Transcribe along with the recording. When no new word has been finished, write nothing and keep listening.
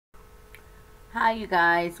Hi you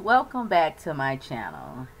guys, welcome back to my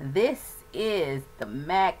channel. This is the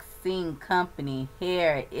Maxine company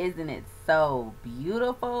hair. Isn't it so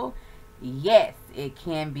beautiful? Yes, it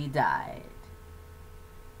can be dyed.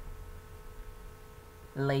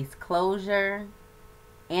 Lace closure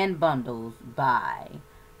and bundles by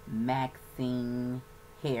Maxine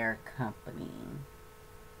Hair Company.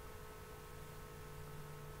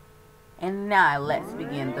 And now let's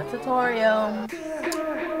begin the tutorial.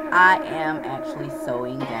 I am actually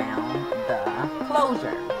sewing down the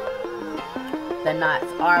closure. The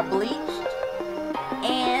knots are bleached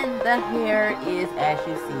and the hair is, as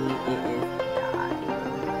you see, it is dyed.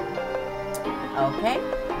 Okay,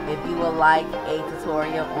 if you would like a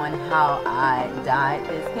tutorial on how I dyed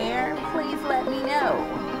this hair, please let me know.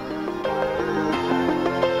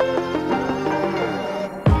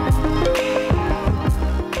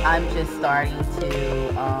 I'm just starting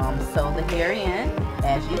to sew the hair in,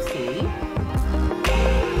 as you see.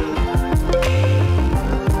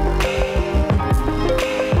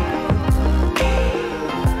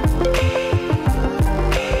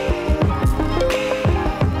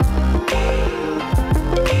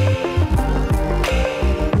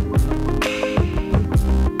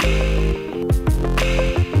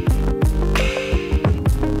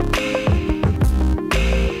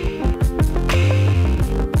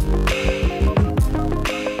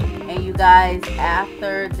 Guys,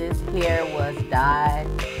 after this hair was dyed,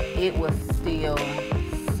 it was still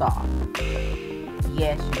soft.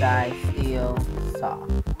 Yes, you guys, still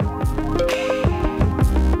soft.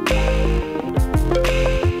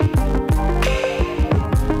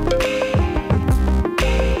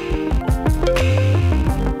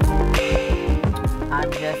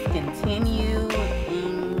 I'm just continuing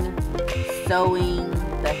sewing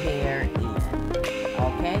the hair in.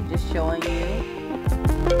 Okay, just showing you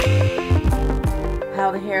how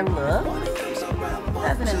the hair looks.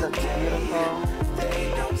 Doesn't it look beautiful?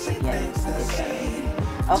 Yes, it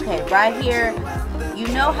does. Okay, right here, you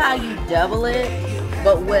know how you double it,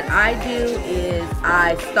 but what I do is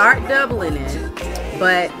I start doubling it,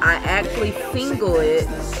 but I actually single it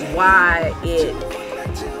while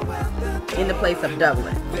it's in the place of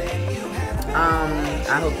doubling.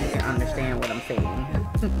 I hope you can understand what I'm saying.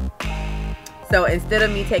 So instead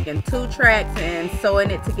of me taking two tracks and sewing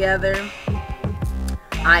it together,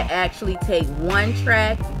 I actually take one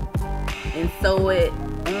track and sew it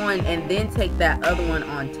on, and then take that other one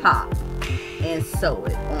on top and sew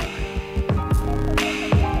it on.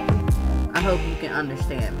 I hope you can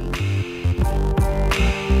understand me.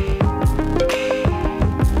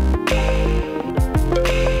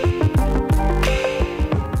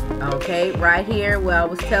 Okay, right here where I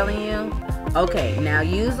was telling you. Okay, now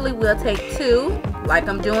usually we'll take two, like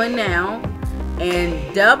I'm doing now,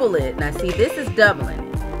 and double it. Now see, this is doubling it.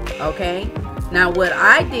 Okay, now what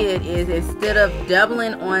I did is, instead of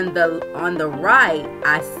doubling on the right,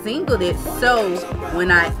 I singled it, so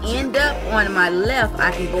when I end up on my left,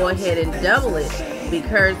 I can go ahead and double it,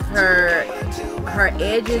 because her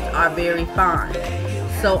edges are very fine.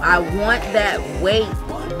 So I want that weight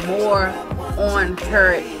more on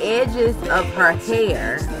her edges of her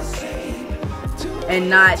hair and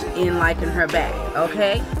not in like in her back.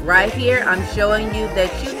 Okay, right here I'm showing you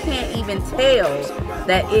that you can't even tell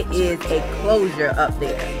that it is a closure up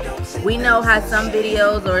there. We know how some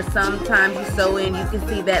videos, or sometimes you sew in, you can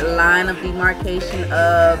see that line of demarcation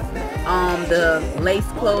of the lace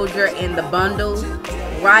closure and the bundles.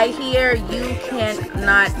 Right here you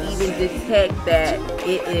cannot even detect that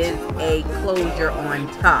it is a closure on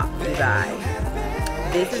top, you guys.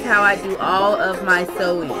 This is how I do all of my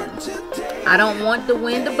sewing. I don't want the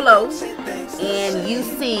wind to blow and you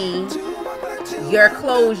see your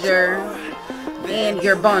closure and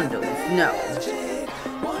your bundles. No.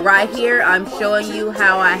 Right here I'm showing you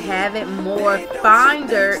how I have it more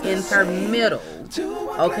finer in her middle.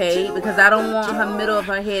 Okay, because I don't want her middle of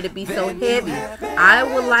her head to be so heavy. I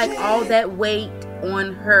would like all that weight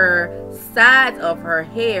on her sides of her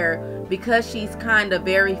hair, because she's kind of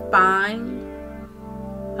very fine.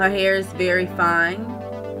 Her hair is very fine.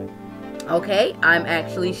 Okay, I'm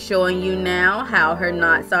actually showing you now how her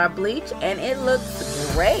knots are bleached, and it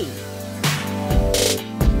looks great.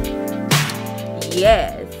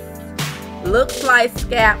 Yes, looks like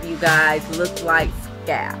scalp, you guys. Looks like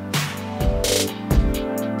scalp.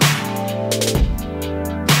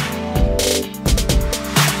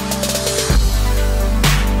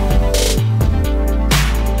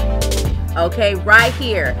 Okay, right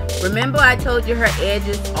here, remember I told you her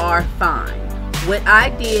edges are fine. What I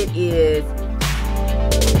did is,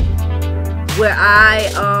 where I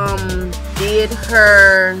did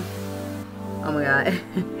her, oh my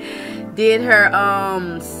god, did her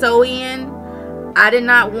sew in, I did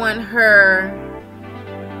not want her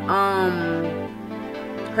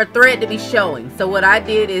thread to be showing. So what I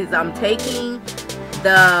did is I'm taking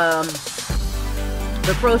the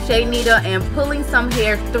crochet needle and pulling some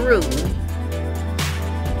hair through,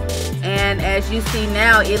 and as you see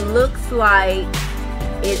now, it looks like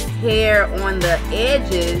it's hair on the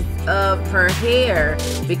edges of her hair,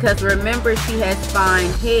 because remember, she has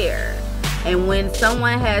fine hair, and when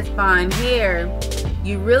someone has fine hair,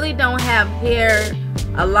 you really don't have hair,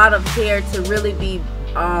 a lot of hair to really be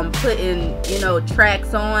putting, you know,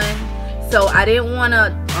 tracks on. So I didn't want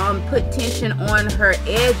to put tension on her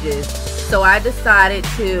edges, so I decided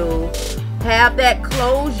to have that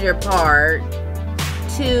closure part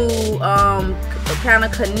to kind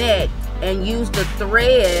of connect and use the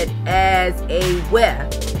thread as a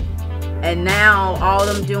weft. And now all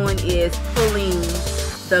I'm doing is pulling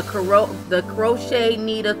the crochet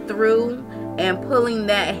needle through and pulling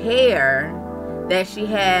that hair that she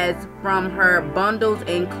has from her bundles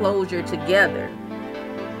and closure together.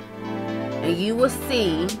 And you will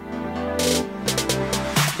see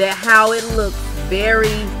that how it looks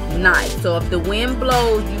very nice. So if the wind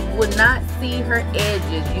blows, you would not see her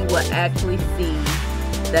edges, you will actually see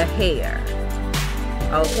the hair.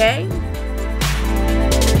 Okay,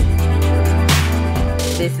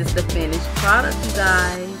 this is the finished product, you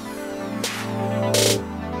guys.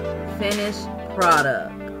 Finished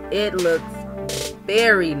product. It looks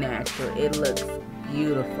very natural. It looks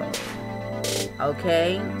beautiful.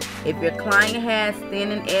 Okay, if your client has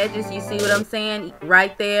thinning edges, you see what I'm saying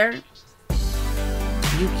right there,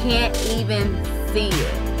 you can't even see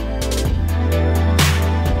it,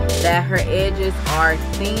 that her edges are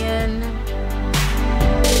thin.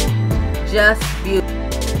 Just beautiful.